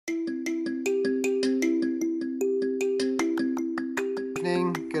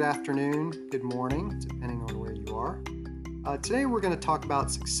evening, good afternoon, good morning, depending on where you are. Today we're going to talk about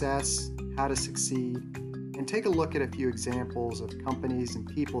success, how to succeed, and take a look at a few examples of companies and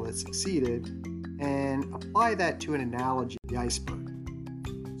people that succeeded and apply that to an analogy, the iceberg.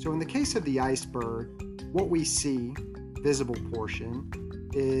 So in the case of the iceberg, what we see, visible portion,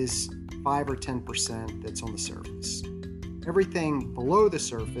 is 5 or 10% that's on the surface. Everything below the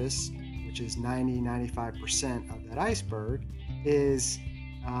surface, which is 90-95% of that iceberg, is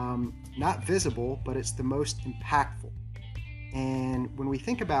not visible, but it's the most impactful. And when we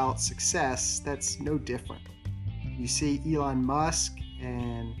think about success, that's no different. You see Elon Musk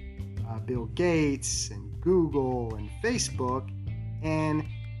and Bill Gates and Google and Facebook, and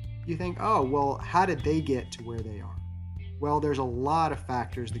you think, oh, well, how did they get to where they are? Well, there's a lot of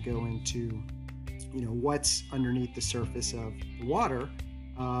factors that go into, what's underneath the surface of the water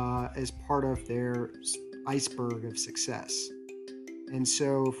as part of their iceberg of success. And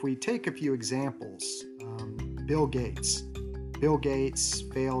so if we take a few examples, Bill Gates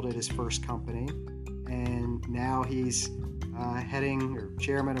failed at his first company, and now he's heading or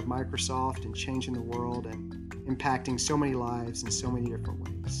chairman of Microsoft and changing the world and impacting so many lives in so many different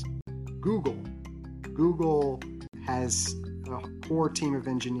ways. Google has a core team of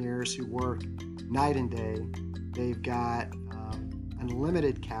engineers who work night and day. They've got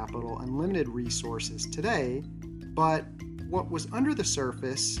unlimited capital, unlimited resources today, but what was under the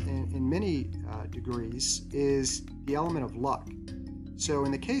surface in many degrees is the element of luck. So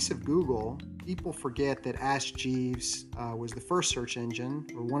in the case of Google, people forget that Ask Jeeves was the first search engine,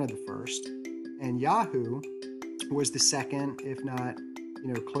 or one of the first, and Yahoo was the second, if not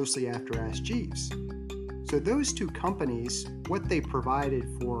closely after Ask Jeeves. So those two companies, what they provided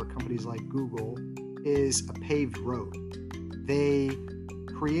for companies like Google is a paved road. They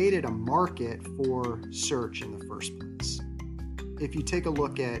created a market for search in the first place. If you take a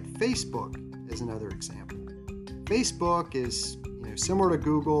look at Facebook as another example, Facebook is similar to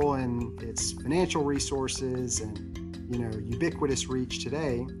Google in its financial resources and ubiquitous reach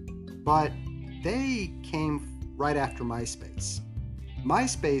today, but they came right after MySpace.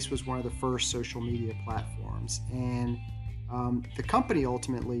 MySpace was one of the first social media platforms, and the company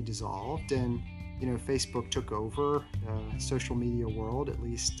ultimately dissolved, and Facebook took over the social media world, at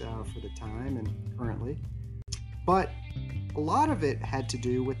least for the time and currently. But a lot of it had to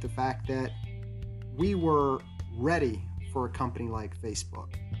do with the fact that we were ready for a company like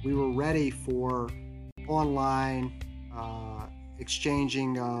Facebook. We were ready for online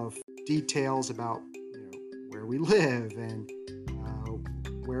exchanging of details about where we live and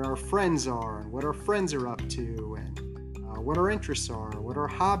where our friends are and what our friends are up to and what our interests are, what our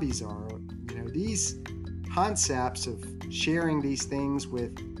hobbies are. These concepts of sharing these things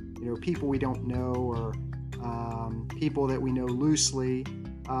with people we don't know or people that we know loosely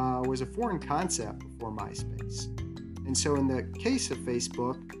was a foreign concept before MySpace. And so in the case of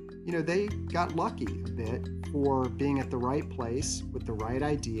Facebook, they got lucky a bit for being at the right place with the right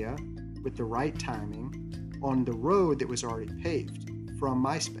idea, with the right timing on the road that was already paved from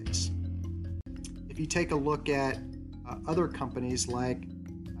MySpace. If you take a look at other companies like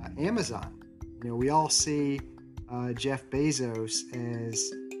Amazon, we all see Jeff Bezos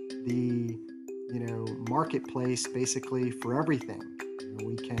as the marketplace basically for everything.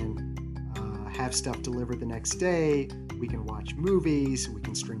 We can have stuff delivered the next day. We can watch movies. We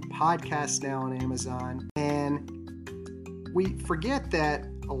can stream podcasts now on Amazon. And we forget that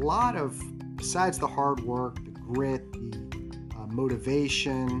a lot of, besides the hard work, the grit, the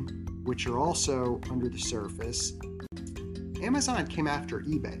motivation, which are also under the surface, Amazon came after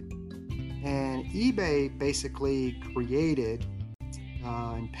eBay. And eBay basically created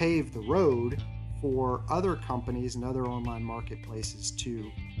and paved the road for other companies and other online marketplaces to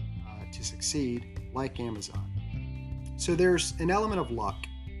succeed, like Amazon. So there's an element of luck.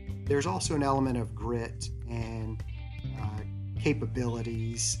 There's also an element of grit and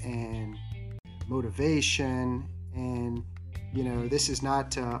capabilities and motivation. And this is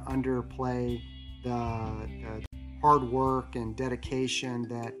not to underplay the hard work and dedication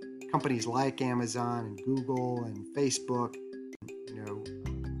that companies like Amazon and Google and Facebook are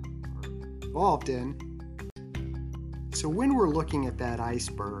involved in. So when we're looking at that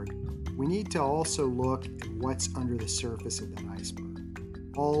iceberg, we need to also look at what's under the surface of that iceberg.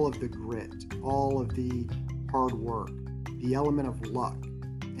 All of the grit, all of the hard work, the element of luck,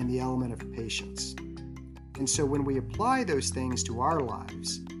 and the element of patience. And so when we apply those things to our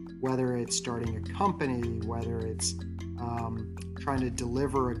lives, whether it's starting a company, whether it's trying to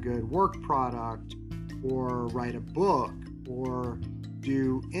deliver a good work product, or write a book, or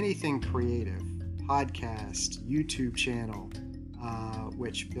do anything creative, podcast, YouTube channel,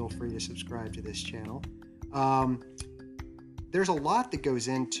 which feel free to subscribe to this channel. There's a lot that goes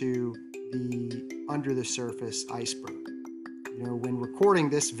into the under the surface iceberg. When recording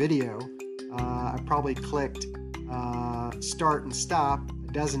this video, I probably clicked start and stop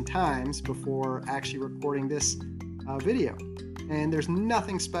a dozen times before actually recording this video. And there's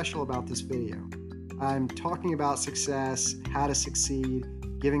nothing special about this video. I'm talking about success, how to succeed,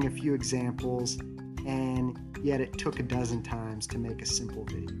 giving a few examples, and yet it took a dozen times to make a simple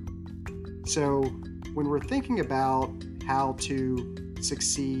video. So when we're thinking about how to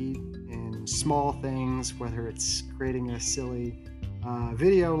succeed in small things, whether it's creating a silly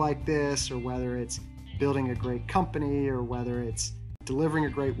video like this, or whether it's building a great company, or whether it's delivering a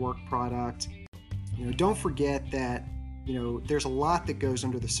great work product, don't forget that there's a lot that goes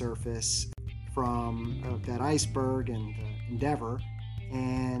under the surface from that iceberg and the endeavor,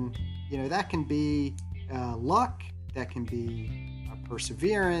 and that can be luck, that can be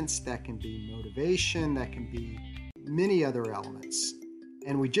perseverance, that can be motivation, that can be many other elements.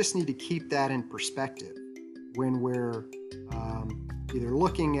 And we just need to keep that in perspective when we're either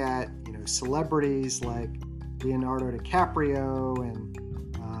looking at celebrities like Leonardo DiCaprio and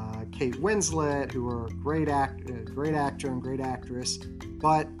Kate Winslet, who are a great actor and great actress,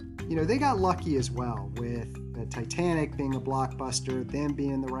 but they got lucky as well with the Titanic being a blockbuster, them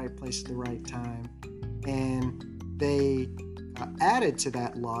being in the right place at the right time, and they added to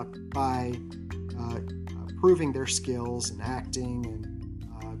that luck by proving their skills in acting and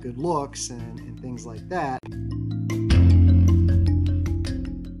good looks and things like that.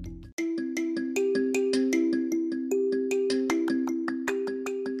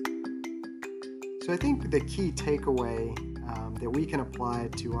 So I think the key takeaway that we can apply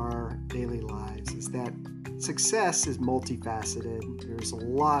to our daily lives is that success is multifaceted. There's a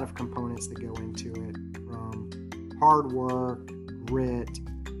lot of components that go into it, from hard work, grit,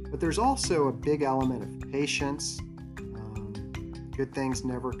 but there's also a big element of patience. Good things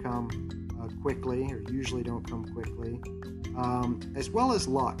never come quickly, or usually don't come quickly, as well as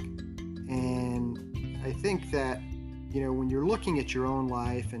luck. And I think that when you're looking at your own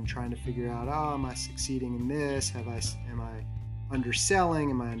life and trying to figure out, am I succeeding in this? Am I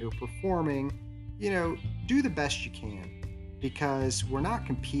underselling? Am I underperforming? Do the best you can, because we're not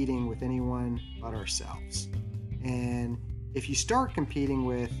competing with anyone but ourselves. And if you start competing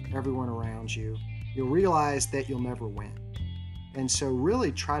with everyone around you, you'll realize that you'll never win. And so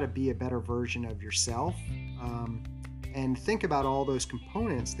really try to be a better version of yourself, and think about all those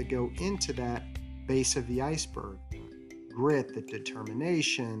components that go into that base of the iceberg: grit, the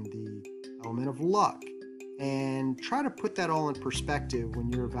determination, the element of luck, and try to put that all in perspective when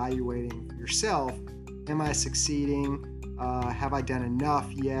you're evaluating yourself. Am I succeeding? Have I done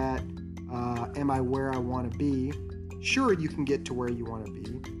enough yet? Am I where I want to be? Sure, you can get to where you want to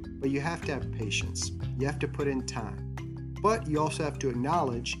be, but you have to have patience. You have to put in time. But you also have to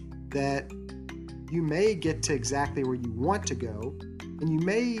acknowledge that you may get to exactly where you want to go, and you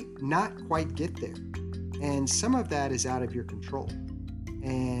may not quite get there. And some of that is out of your control.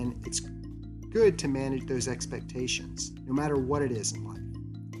 And it's good to manage those expectations, no matter what it is in life.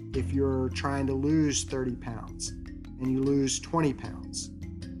 If you're trying to lose 30 pounds and you lose 20 pounds,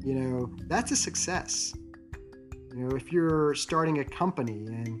 that's a success. If you're starting a company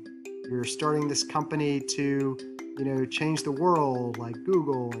and you're starting this company to, change the world, like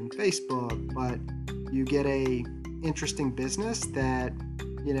Google and Facebook, but you get a interesting business that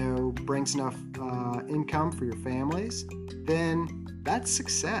brings enough income for your families, then that's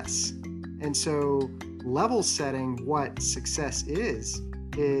success. And so level setting what success is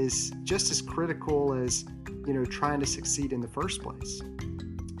just as critical as trying to succeed in the first place.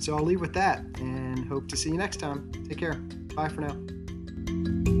 So I'll leave with that and hope to see you next time. Take care. Bye for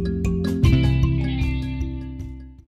now.